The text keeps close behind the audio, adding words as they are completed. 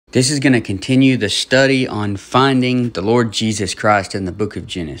This is going to continue the study on finding the Lord Jesus Christ in the book of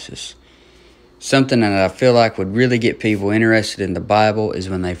Genesis. Something that I feel like would really get people interested in the Bible is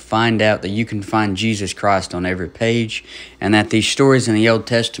when they find out that you can find Jesus Christ on every page, and that these stories in the Old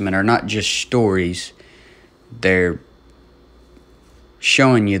Testament are not just stories. They're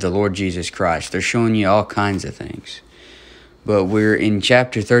showing you the Lord Jesus Christ. They're showing you all kinds of things. But we're in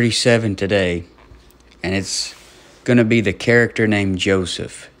chapter 37 today, and it's going to be the character named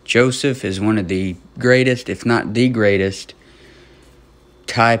Joseph. Joseph is one of the greatest, if not the greatest,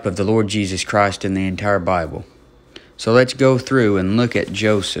 type of the Lord Jesus Christ in the entire Bible. So let's go through and look at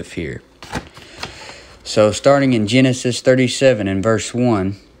Joseph here. So starting in Genesis 37 and verse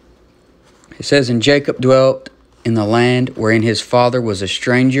 1, it says, "And Jacob dwelt in the land wherein his father was a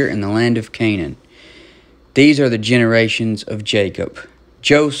stranger in the land of Canaan. These are the generations of Jacob.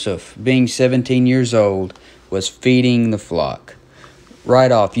 Joseph, being 17 years old, was feeding the flock."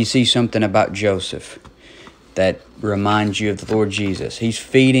 Right off, you see something about Joseph that reminds you of the Lord Jesus. He's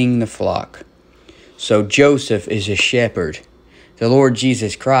feeding the flock. So Joseph is a shepherd. The Lord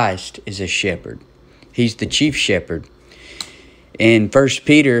Jesus Christ is a shepherd. He's the chief shepherd. In 1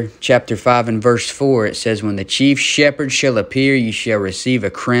 Peter chapter 5 and verse 4, it says, "When the chief shepherd shall appear, ye shall receive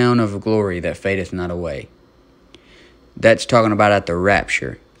a crown of glory that fadeth not away." That's talking about at the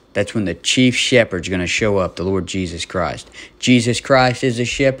rapture. That's when the chief shepherd's going to show up, the Lord Jesus Christ. Jesus Christ is a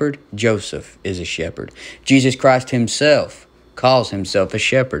shepherd. Joseph is a shepherd. Jesus Christ himself calls himself a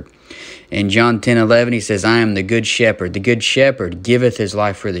shepherd. In John 10:11, he says, "I am the good shepherd. The good shepherd giveth his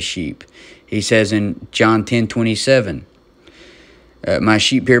life for the sheep." He says in John 10:27, "My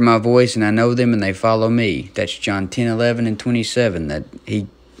sheep hear my voice, and I know them, and they follow me." That's John 10:11 and 27, that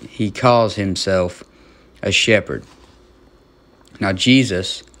he calls himself a shepherd. Now,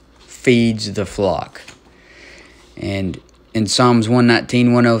 Jesus feeds the flock. And in Psalms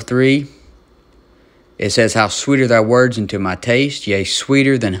 119, 103, it says, "How sweet are thy words unto my taste, yea,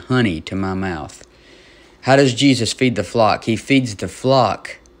 sweeter than honey to my mouth." How does Jesus feed the flock? He feeds the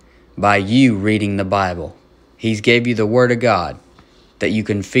flock by you reading the Bible. He's gave you the Word of God that you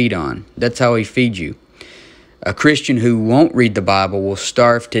can feed on. That's how he feeds you. A Christian who won't read the Bible will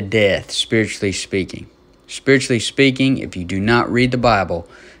starve to death, spiritually speaking. Spiritually speaking, if you do not read the Bible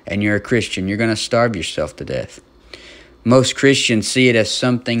and you're a Christian, you're going to starve yourself to death. Most Christians see it as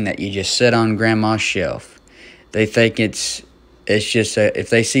something that you just set on grandma's shelf. They think it's just if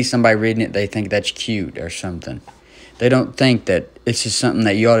they see somebody reading it, they think that's cute or something. They don't think that it's just something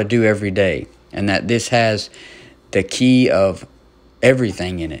that you ought to do every day, and that this has the key of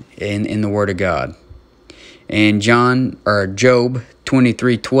everything in it, in the Word of God. In Job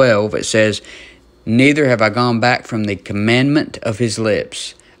 23:12, it says, "Neither have I gone back from the commandment of his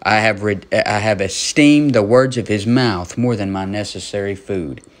lips. I have esteemed the words of his mouth more than my necessary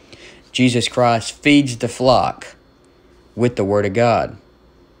food." Jesus Christ feeds the flock with the Word of God.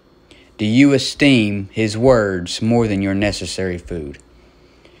 Do you esteem his words more than your necessary food?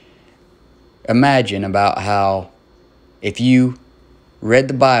 Imagine about how if you read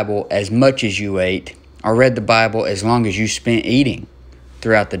the Bible as much as you ate, or read the Bible as long as you spent eating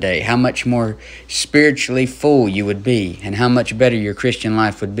throughout the day, how much more spiritually full you would be, and how much better your Christian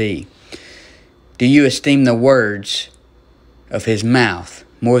life would be. Do you esteem the words of his mouth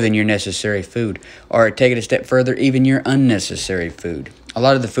more than your necessary food? Or take it a step further, even your unnecessary food. A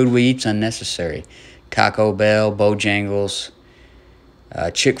lot of the food we eat is unnecessary. Taco Bell, Bojangles,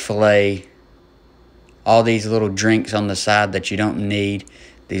 Chick-fil-A, all these little drinks on the side that you don't need,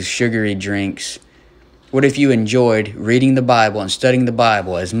 these sugary drinks. What if you enjoyed reading the Bible and studying the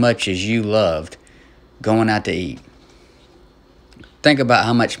Bible as much as you loved going out to eat? Think about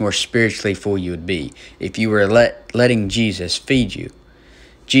how much more spiritually full you would be if you were letting Jesus feed you.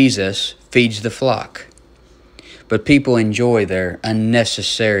 Jesus feeds the flock. But people enjoy their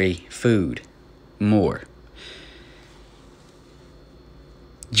unnecessary food more.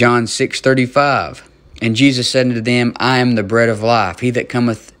 John 6:35, "And Jesus said unto them, I am the bread of life. He that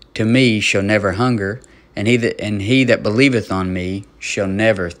cometh to me shall never hunger, and he that believeth on me shall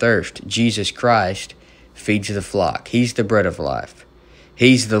never thirst." Jesus Christ feeds the flock. He's the bread of life.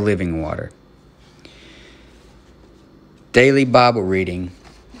 He's the living water. Daily Bible reading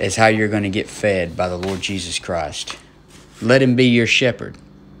is how you're going to get fed by the Lord Jesus Christ. Let him be your shepherd.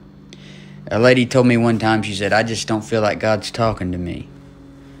 A lady told me one time, she said, "I just don't feel like God's talking to me."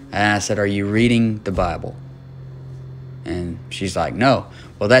 And I said, "Are you reading the Bible?" And she's like, "No."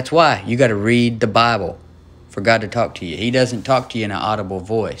 Well, that's why. You got to read the Bible for God to talk to you. He doesn't talk to you in an audible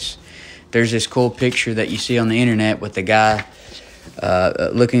voice. There's this cool picture that you see on the internet with the guy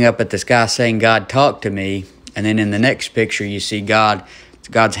looking up at the sky saying, "God, talk to me." And then in the next picture, you see God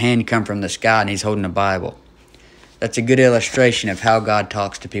God's hand come from the sky and he's holding a Bible. That's a good illustration of how God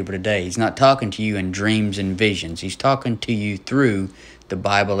talks to people today. He's not talking to you in dreams and visions. He's talking to you through the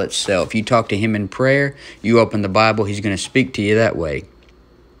Bible itself. You talk to him in prayer, you open the Bible, he's going to speak to you that way.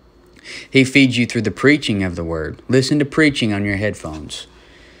 He feeds you through the preaching of the word. Listen to preaching on your headphones.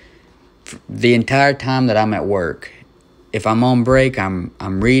 The entire time that I'm at work, if I'm on break, I'm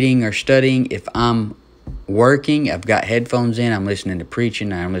reading or studying. If I'm working, I've got headphones in, I'm listening to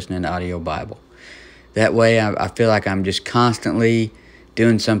preaching, and I'm listening to audio Bible. That way I feel like I'm just constantly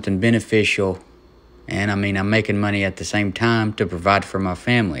doing something beneficial. And I'm making money at the same time to provide for my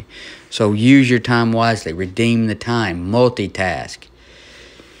family. So use your time wisely. Redeem the time. Multitask.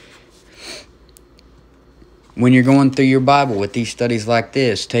 When you're going through your Bible with these studies like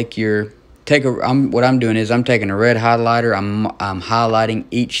this, what I'm doing is I'm taking a red highlighter. I'm highlighting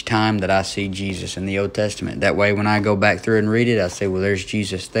each time that I see Jesus in the Old Testament. That way when I go back through and read it, I say, well, there's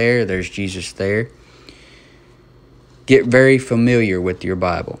Jesus there. There's Jesus there. Get very familiar with your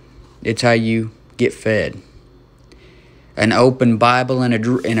Bible. It's how you get fed. An open Bible in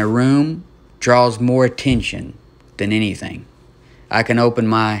a room draws more attention than anything. I can open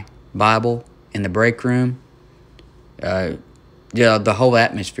my Bible in the break room. The whole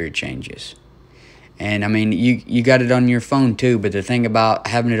atmosphere changes. And you got it on your phone too, but the thing about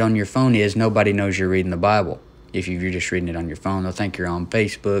having it on your phone is nobody knows you're reading the Bible. If you're just reading it on your phone, they'll think you're on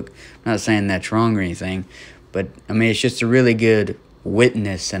Facebook. I'm not saying that's wrong or anything, but it's just a really good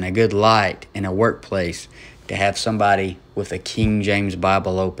witness and a good light in a workplace to have somebody with a King James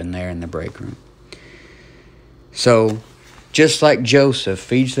Bible open there in the break room. So, just like Joseph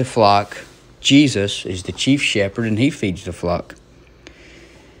feeds the flock, Jesus is the chief shepherd and he feeds the flock.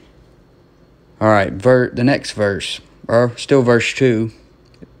 All right, the next verse, or still verse 2,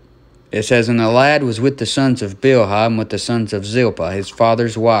 it says, And the lad was with the sons of Bilhah and with the sons of Zilpah, his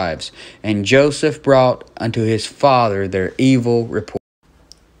father's wives. And Joseph brought unto his father their evil report.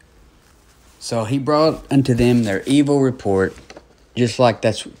 So he brought unto them their evil report, just like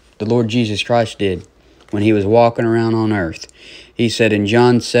that's the Lord Jesus Christ did when he was walking around on earth. He said in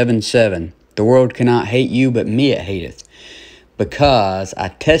John 7:7, The world cannot hate you, but me it hateth, because I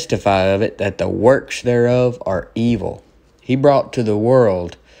testify of it that the works thereof are evil. He brought to the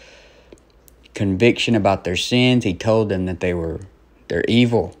world conviction about their sins. He told them that they're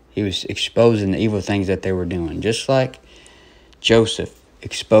evil. He was exposing the evil things that they were doing, just like Joseph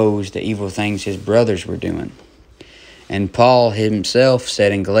exposed the evil things his brothers were doing. And Paul himself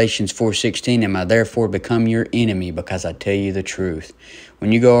said in Galatians 4:16, Am I therefore become your enemy because I tell you the truth?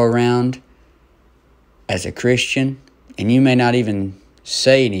 When you go around as a Christian, and you may not even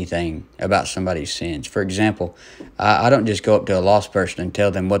say anything about somebody's sins. For example, I don't just go up to a lost person and tell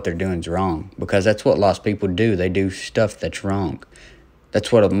them what they're doing is wrong, because that's what lost people do. They do stuff that's wrong.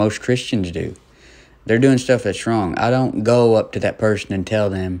 That's what most Christians do. They're doing stuff that's wrong. I don't go up to that person and tell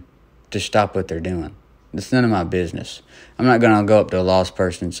them to stop what they're doing. It's none of my business. I'm not going to go up to a lost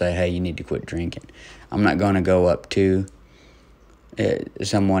person and say, hey, you need to quit drinking. I'm not going to go up to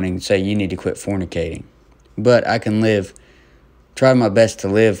someone and say, you need to quit fornicating. But I can try my best to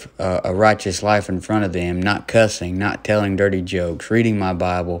live a righteous life in front of them, not cussing, not telling dirty jokes, reading my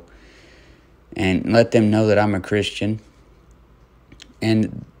Bible, and let them know that I'm a Christian.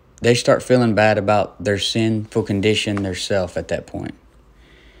 And they start feeling bad about their sinful condition themselves at that point.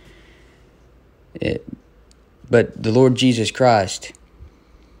 But the Lord Jesus Christ,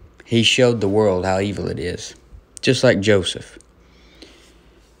 he showed the world how evil it is, just like Joseph.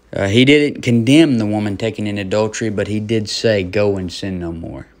 He didn't condemn the woman taken in adultery, but he did say, go and sin no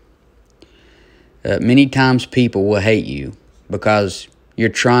more. Many times people will hate you because you're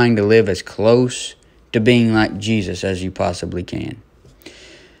trying to live as close to being like Jesus as you possibly can.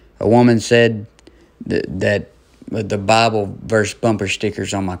 A woman said that the Bible verse bumper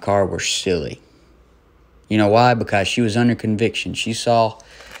stickers on my car were silly. You know why? Because she was under conviction. She saw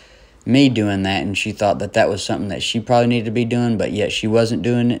me doing that, and she thought that was something that she probably needed to be doing, but yet she wasn't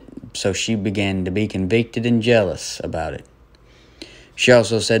doing it, so she began to be convicted and jealous about it. She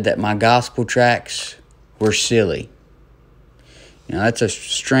also said that my gospel tracts were silly. That's a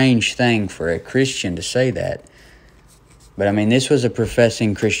strange thing for a Christian to say that. But, this was a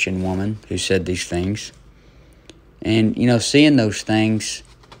professing Christian woman who said these things. And, seeing those things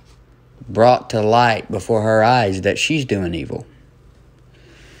brought to light before her eyes that she's doing evil.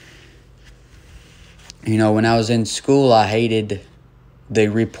 When I was in school, I hated the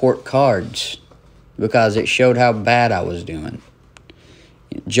report cards because it showed how bad I was doing.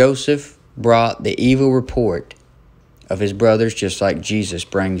 Joseph brought the evil report of his brothers, just like Jesus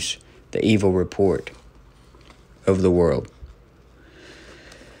brings the evil report of the world.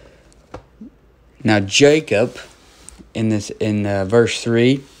 Now Jacob, in verse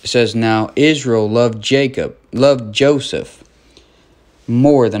 3, it says, "Now Israel loved Joseph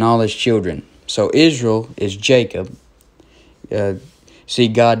more than all his children." So Israel is Jacob. See,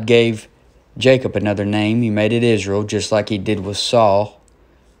 God gave Jacob another name. He made it Israel, just like he did with Saul.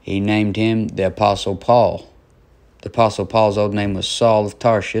 He named him the Apostle Paul. The Apostle Paul's old name was Saul of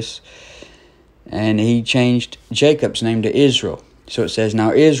Tarsus. And he changed Jacob's name to Israel. So it says,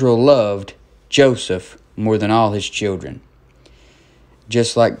 "Now Israel loved Joseph more than all his children."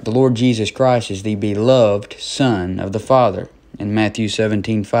 Just like the Lord Jesus Christ is the beloved Son of the Father in Matthew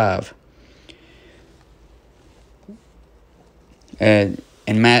 17:5.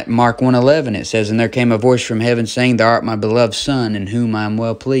 In Mark 1:11 it says, "And there came a voice from heaven saying, Thou art my beloved Son, in whom I am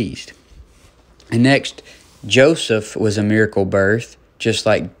well pleased." And next, Joseph was a miracle birth, just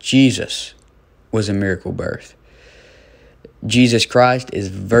like Jesus was a miracle birth. Jesus Christ is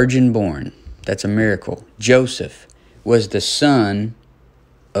virgin born. That's a miracle. Joseph was the son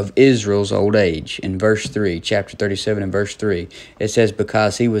of Israel's old age. In verse 3, chapter 37 and verse 3, it says,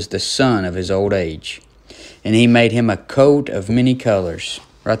 "Because he was the son of his old age. And he made him a coat of many colors."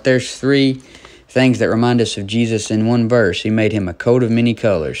 Right there's three things that remind us of Jesus in one verse. He made him a coat of many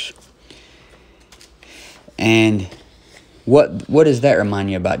colors. And what does that remind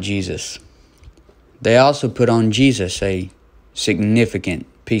you about Jesus? They also put on Jesus a significant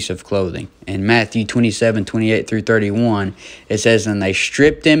piece of clothing. In Matthew 27:28 through 31, it says, "And they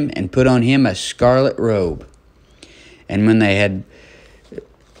stripped him and put on him a scarlet robe. And when they had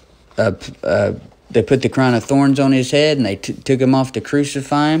they put the crown of thorns on his head, and they took him off to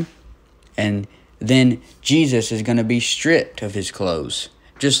crucify him." And then Jesus is going to be stripped of his clothes,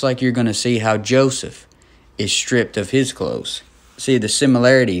 just like you're going to see how Joseph is stripped of his clothes. See, the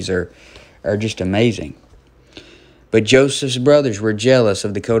similarities are just amazing. But Joseph's brothers were jealous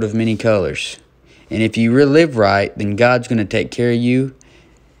of the coat of many colors. And if you really live right, then God's going to take care of you,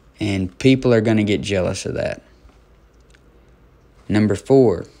 and people are going to get jealous of that. Number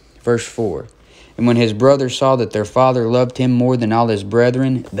 4, verse 4. "And when his brothers saw that their father loved him more than all his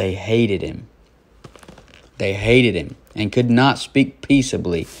brethren, they hated him." They hated him, and could not speak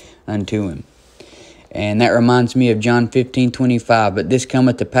peaceably unto him. And that reminds me of John 15:25. "But this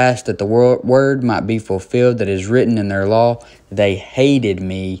cometh to pass, that the word might be fulfilled that is written in their law, They hated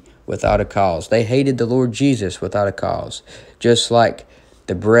me without a cause." They hated the Lord Jesus without a cause. Just like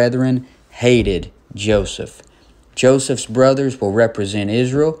the brethren hated Joseph. Joseph's brothers will represent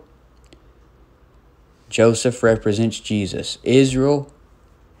Israel. Joseph represents Jesus. Israel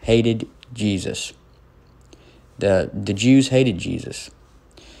hated Jesus. The Jews hated Jesus.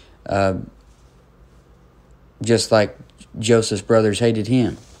 Just like Joseph's brothers hated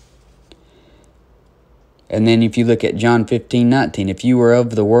him. And then if you look at John 15:19, "If you were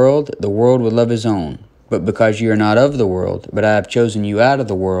of the world would love his own. But because you are not of the world, but I have chosen you out of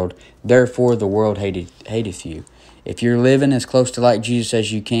the world, therefore the world hateth you." If you're living as close to like Jesus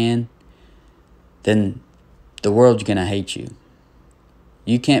as you can, then the world's going to hate you.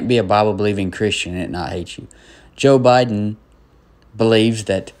 You can't be a Bible-believing Christian and it not hate you. Joe Biden believes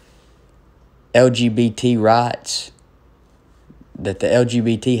that LGBT rights, that the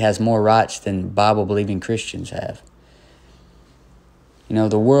LGBT has more rights than Bible-believing Christians have. You know,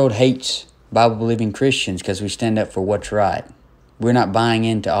 the world hates Bible-believing Christians because we stand up for what's right. We're not buying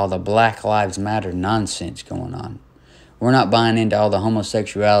into all the Black Lives Matter nonsense going on. We're not buying into all the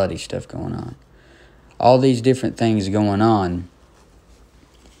homosexuality stuff going on. All these different things going on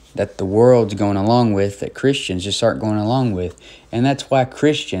that the world's going along with, that Christians just aren't going along with. And that's why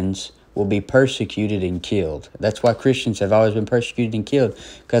Christians will be persecuted and killed. That's why Christians have always been persecuted and killed,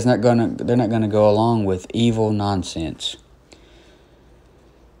 because they're not going to go along with evil nonsense.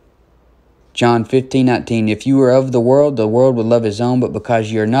 John 15:19, "If you were of the world would love his own, but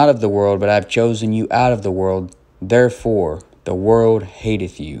because you are not of the world, but I have chosen you out of the world, therefore the world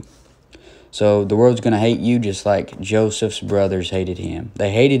hateth you." So the world's going to hate you just like Joseph's brothers hated him.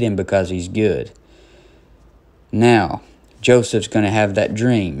 They hated him because he's good. Now, Joseph's going to have that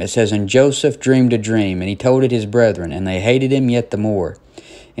dream. It says, "And Joseph dreamed a dream, and he told it his brethren, and they hated him yet the more.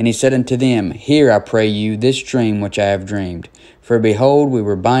 And he said unto them, Hear, I pray you, this dream which I have dreamed. For behold, we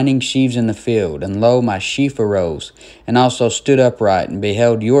were binding sheaves in the field, and lo, my sheaf arose, and also stood upright, and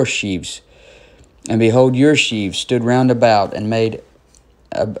beheld your sheaves. And behold, your sheaves stood round about, and made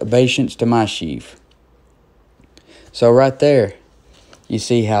obeisance to my sheaf." So right there, you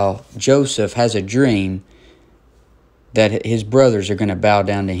see how Joseph has a dream that his brothers are going to bow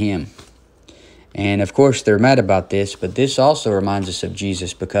down to him. And of course, they're mad about this, but this also reminds us of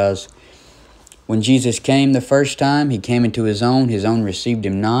Jesus, because when Jesus came the first time, he came into his own received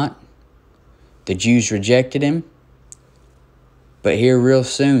him not. The Jews rejected him. But here real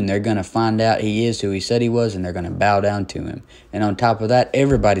soon, they're going to find out he is who he said he was, and they're going to bow down to him. And on top of that,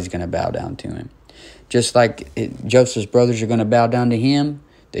 everybody's going to bow down to him. Just like Joseph's brothers are going to bow down to him,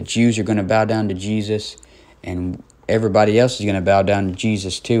 the Jews are going to bow down to Jesus, and everybody else is going to bow down to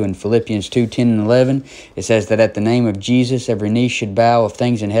Jesus too. In Philippians 2:10 and 11, it says that at the name of Jesus, every knee should bow of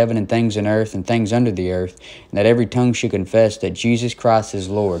things in heaven and things in earth and things under the earth, and that every tongue should confess that Jesus Christ is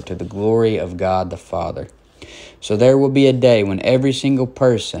Lord, to the glory of God the Father. So there will be a day when every single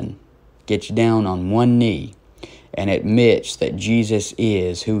person gets down on one knee and admits that Jesus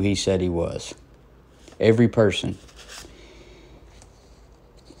is who he said he was. Every person.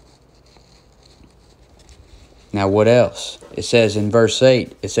 Now what else? It says in verse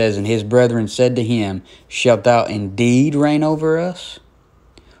 8, it says, and his brethren said to him, shalt thou indeed reign over us?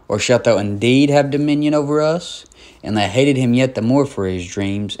 Or shalt thou indeed have dominion over us? And they hated him yet the more for his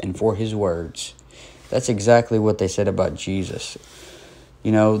dreams and for his words. That's exactly what they said about Jesus.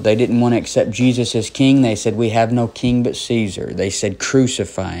 You know, they didn't want to accept Jesus as king. They said, we have no king but Caesar. They said,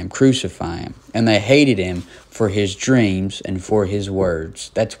 crucify him, crucify him. And they hated him for his dreams and for his words.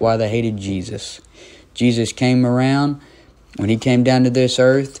 That's why they hated Jesus. Jesus came around. When he came down to this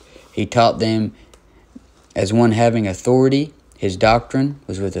earth, he taught them as one having authority. His doctrine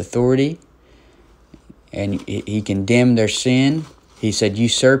was with authority. And he condemned their sin. He said, you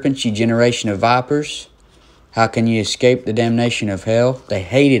serpents, you generation of vipers, how can you escape the damnation of hell? They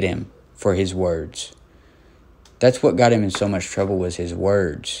hated him for his words. That's what got him in so much trouble, was his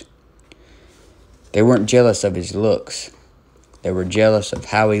words. They weren't jealous of his looks. They were jealous of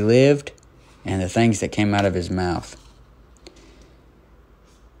how he lived and the things that came out of his mouth.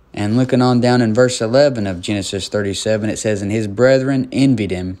 And looking on down in verse 11 of Genesis 37, it says, and his brethren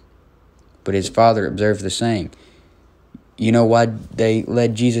envied him, but his father observed the saying. You know why they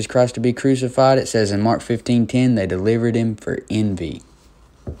led Jesus Christ to be crucified? It says in Mark 15:10, they delivered him for envy.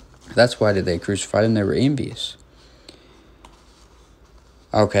 That's why did they crucify him. They were envious.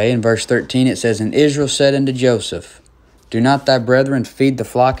 Okay, in verse 13 it says, and Israel said unto Joseph, do not thy brethren feed the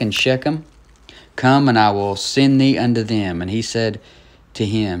flock in Shechem? Come, and I will send thee unto them. And he said to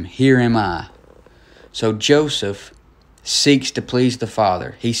him, here am I. So Joseph seeks to please the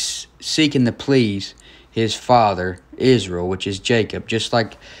father. He's seeking to please his father, Israel, which is Jacob, just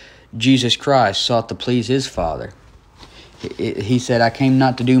like Jesus Christ sought to please his father. He said, I came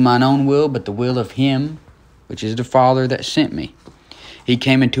not to do mine own will, but the will of him, which is the Father that sent me. He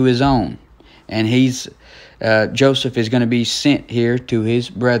came into his own, and Joseph is going to be sent here to his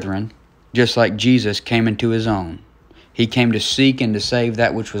brethren, just like Jesus came into his own. He came to seek and to save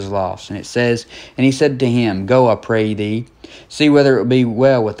that which was lost. And it says, and he said to him, go, I pray thee, see whether it will be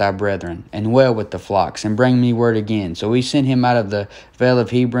well with thy brethren, and well with the flocks, and bring me word again. So he sent him out of the vale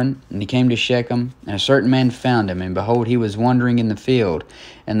of Hebron, and he came to Shechem, and a certain man found him, and behold, he was wandering in the field.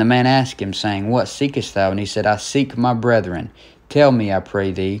 And the man asked him, saying, what seekest thou? And he said, I seek my brethren. Tell me, I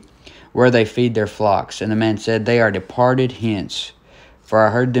pray thee, where they feed their flocks. And the man said, they are departed hence, for I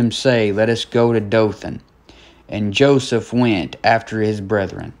heard them say, let us go to Dothan. And Joseph went after his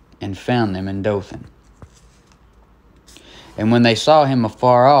brethren, and found them in Dothan. And when they saw him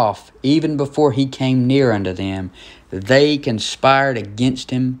afar off, even before he came near unto them, they conspired against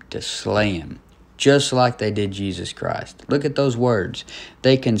him to slay him, just like they did Jesus Christ. Look at those words.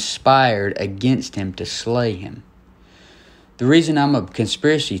 They conspired against him to slay him. The reason I'm a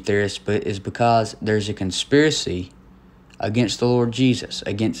conspiracy theorist is because there's a conspiracy against the Lord Jesus,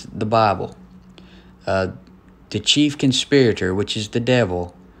 against the Bible. The chief conspirator, which is the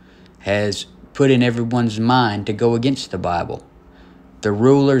devil, has put in everyone's mind to go against the Bible. The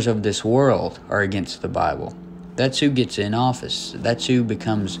rulers of this world are against the Bible. That's who gets in office. That's who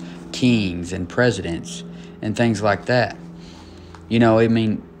becomes kings and presidents and things like that. You know, I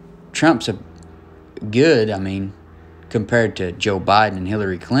mean, Trump's compared to Joe Biden and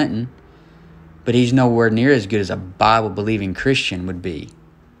Hillary Clinton, but he's nowhere near as good as a Bible-believing Christian would be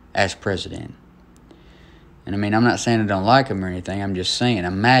as president. And I mean, I'm not saying I don't like him or anything. I'm just saying,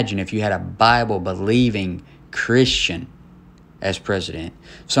 imagine if you had a Bible-believing Christian as president.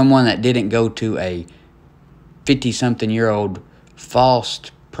 Someone that didn't go to a 50-something-year-old false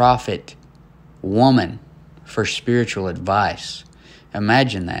prophet woman for spiritual advice.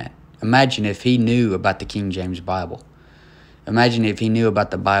 Imagine that. Imagine if he knew about the King James Bible. Imagine if he knew about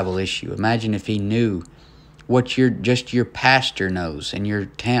the Bible issue. Imagine if he knew what your pastor knows in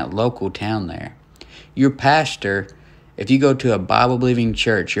your local town there. Your pastor, if you go to a Bible-believing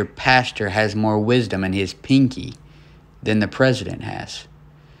church, your pastor has more wisdom in his pinky than the president has.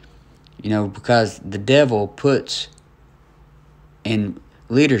 You know, because the devil puts in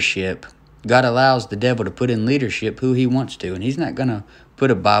leadership God allows the devil to put in leadership who he wants to, and he's not going to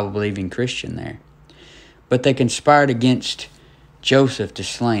put a Bible-believing Christian there. But they conspired against Joseph to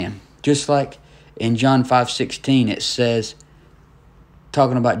slay him. Just like in John 5:16 it says,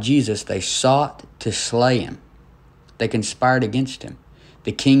 talking about Jesus, they sought to slay him. They conspired against him.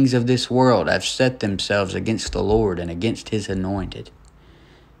 The kings of this world have set themselves against the Lord and against his anointed.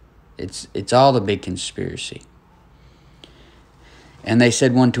 It's all a big conspiracy. And they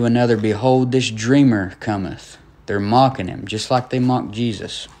said one to another, behold, this dreamer cometh. They're mocking him, just like they mocked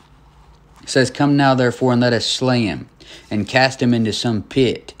Jesus. It says, come now therefore and let us slay him, and cast him into some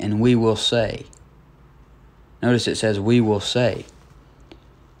pit, and we will say. Notice it says, we will say.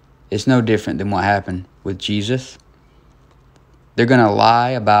 It's no different than what happened with Jesus. They're going to lie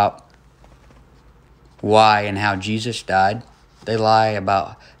about why and how Jesus died. They lie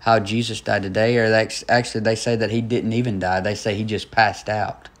about how Jesus died today, or they say that he didn't even die. They say he just passed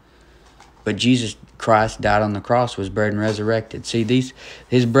out. But Jesus Christ died on the cross, was buried and resurrected. See,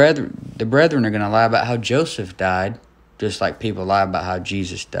 the brethren are going to lie about how Joseph died, just like people lie about how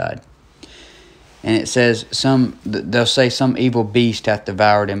Jesus died. And it says, they'll say, some evil beast hath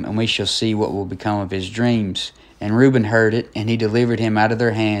devoured him, and we shall see what will become of his dreams. And Reuben heard it, and he delivered him out of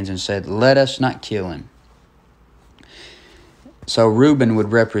their hands, and said, let us not kill him. So Reuben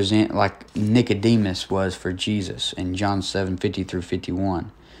would represent like Nicodemus was for Jesus in John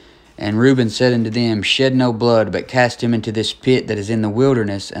 7:50-51. And Reuben said unto them, shed no blood, but cast him into this pit that is in the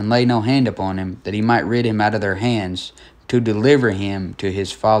wilderness, and lay no hand upon him, that he might rid him out of their hands, to deliver him to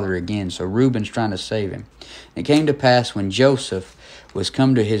his father again. So Reuben's trying to save him. It came to pass when Joseph was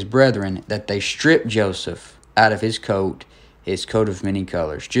come to his brethren, that they stripped Joseph out of his coat of many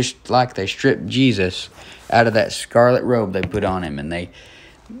colors, just like they stripped Jesus out of that scarlet robe they put on him, and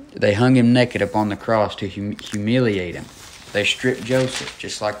they hung him naked upon the cross to humiliate him. They stripped Joseph,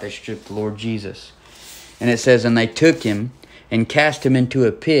 just like they stripped the Lord Jesus. And it says, and they took him and cast him into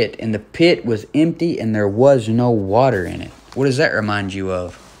a pit, and the pit was empty, and there was no water in it. What does that remind you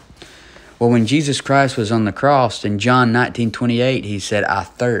of? Well, when Jesus Christ was on the cross, in John 19:28, he said, I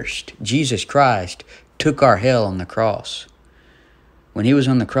thirst. Jesus Christ took our hell on the cross. When he was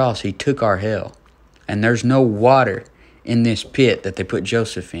on the cross, he took our hell. And there's no water in this pit that they put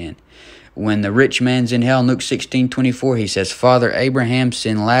Joseph in. When the rich man's in hell, in Luke 16:24, he says, Father Abraham,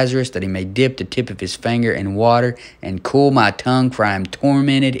 send Lazarus that he may dip the tip of his finger in water and cool my tongue, for I am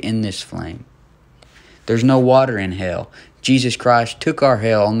tormented in this flame. There's no water in hell. Jesus Christ took our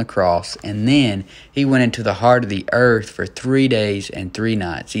hell on the cross, and then he went into the heart of the earth for 3 days and 3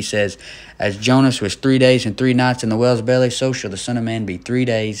 nights. He says, as Jonas was 3 days and 3 nights in the whale's belly, so shall the Son of Man be 3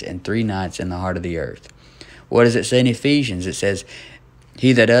 days and 3 nights in the heart of the earth. What does it say in Ephesians? It says,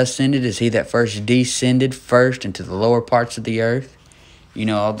 he that ascended is he that first descended first into the lower parts of the earth. You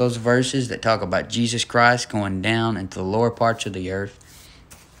know, all those verses that talk about Jesus Christ going down into the lower parts of the earth.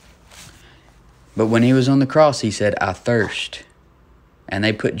 But when he was on the cross, he said, I thirst. And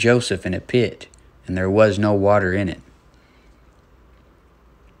they put Joseph in a pit, and there was no water in it.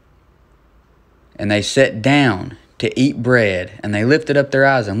 And they sat down to eat bread, and they lifted up their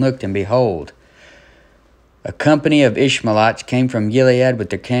eyes and looked, and behold, a company of Ishmaelites came from Gilead with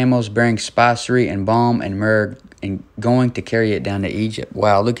their camels, bearing spicery and balm and myrrh, and going to carry it down to Egypt.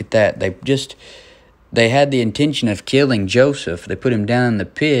 Wow, look at that. They had the intention of killing Joseph. They put him down in the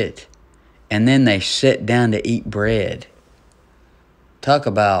pit, and then they sat down to eat bread. Talk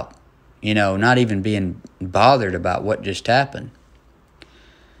about, not even being bothered about what just happened.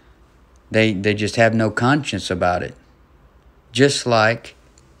 They just have no conscience about it. Just like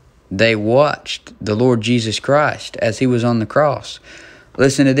they watched the Lord Jesus Christ as he was on the cross.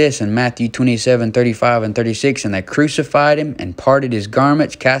 Listen to this in Matthew 27:35-36. And they crucified him and parted his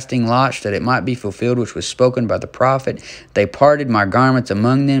garments, casting lots that it might be fulfilled which was spoken by the prophet. They parted my garments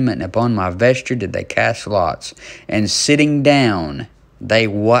among them, and upon my vesture did they cast lots. And sitting down, they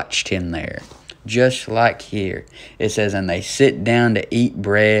watched him there. Just like here. It says, and they sit down to eat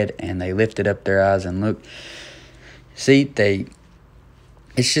bread, and they lifted up their eyes and looked. See,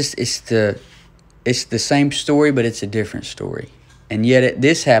 it's the same story, but it's a different story. And yet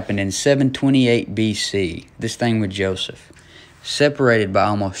this happened in 728 BC, this thing with Joseph. Separated by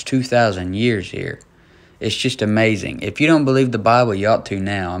almost 2,000 years here. It's just amazing. If you don't believe the Bible, you ought to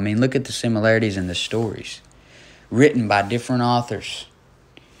now. I mean, look at the similarities in the stories. Written by different authors.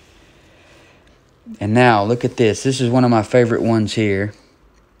 And now, look at this. This is one of my favorite ones here.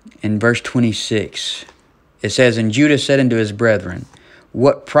 In verse 26. It says, and Judah said unto his brethren,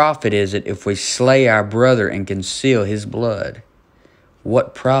 what profit is it if we slay our brother and conceal his blood?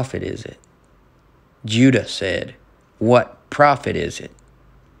 What profit is it? Judah said, what profit is it?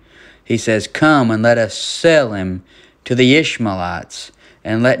 He says, "Come and let us sell him to the Ishmaelites,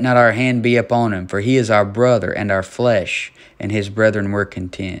 and let not our hand be upon him, for he is our brother and our flesh." And his brethren were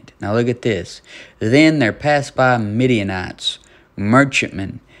content. Now look at this. Then there passed by Midianites,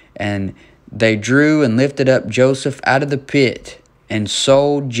 merchantmen, and they drew and lifted up Joseph out of the pit, and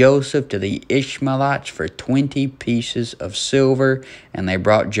sold Joseph to the Ishmaelites for 20 pieces of silver, and they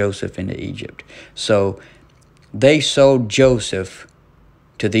brought Joseph into Egypt. So they sold Joseph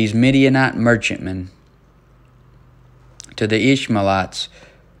to these Midianite merchantmen, to the Ishmaelites,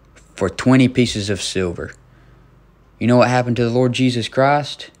 for 20 pieces of silver. You know what happened to the Lord Jesus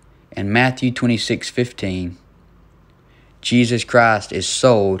Christ? In Matthew 26:15, Jesus Christ is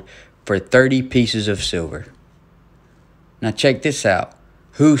sold for 30 pieces of silver. Now check this out.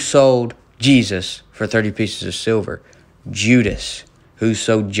 Who sold Jesus for 30 pieces of silver? Judas. Who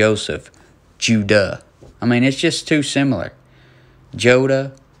sold Joseph? Judah. I mean, it's just too similar.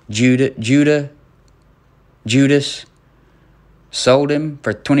 Judas sold him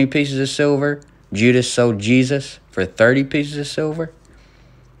for 20 pieces of silver. Judas sold Jesus for 30 pieces of silver.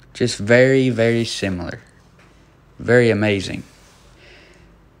 Just very, very similar. Very amazing.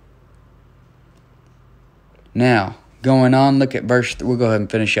 Now, going on, look at we'll go ahead and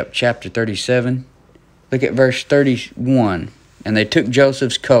finish up chapter 37. Look at verse 31. And they took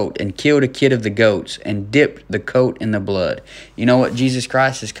Joseph's coat and killed a kid of the goats and dipped the coat in the blood. You know what Jesus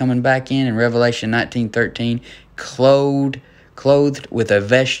Christ is coming back in Revelation 19:13? Clothed with a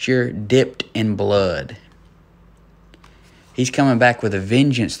vesture dipped in blood. He's coming back with a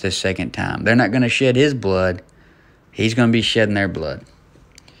vengeance this second time. They're not going to shed his blood. He's going to be shedding their blood.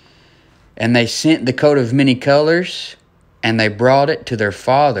 And they sent the coat of many colors, and they brought it to their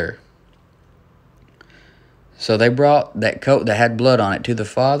father. So they brought that coat that had blood on it to the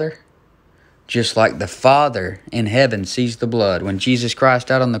Father, just like the Father in heaven sees the blood. When Jesus Christ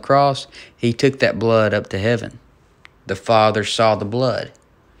died on the cross, he took that blood up to heaven. The Father saw the blood.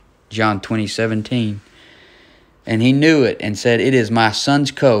 John 20:17. And he knew it and said, "It is my son's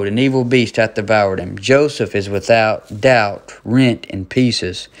coat. An evil beast hath devoured him. Joseph is without doubt rent in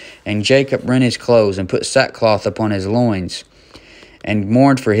pieces. And Jacob rent his clothes and put sackcloth upon his loins, and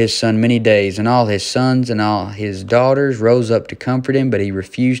mourned for his son many days. And all his sons and all his daughters rose up to comfort him, but he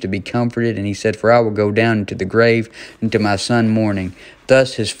refused to be comforted. And he said, For I will go down into the grave unto my son mourning.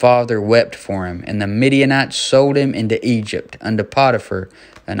 Thus his father wept for him. And the Midianites sold him into Egypt, unto Potiphar,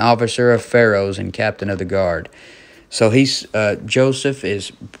 an officer of Pharaoh's and captain of the guard." So Joseph is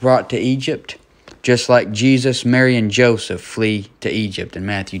brought to Egypt, just like Jesus, Mary, and Joseph flee to Egypt in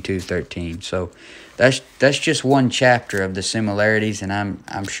Matthew 2:13. So that's just one chapter of the similarities, and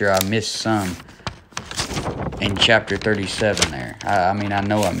I'm sure I missed some in chapter 37 there. I mean, I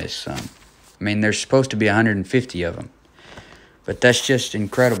know I missed some. I mean, there's supposed to be 150 of them. But that's just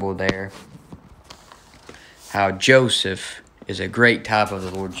incredible there, how Joseph is a great type of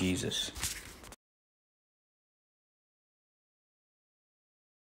the Lord Jesus.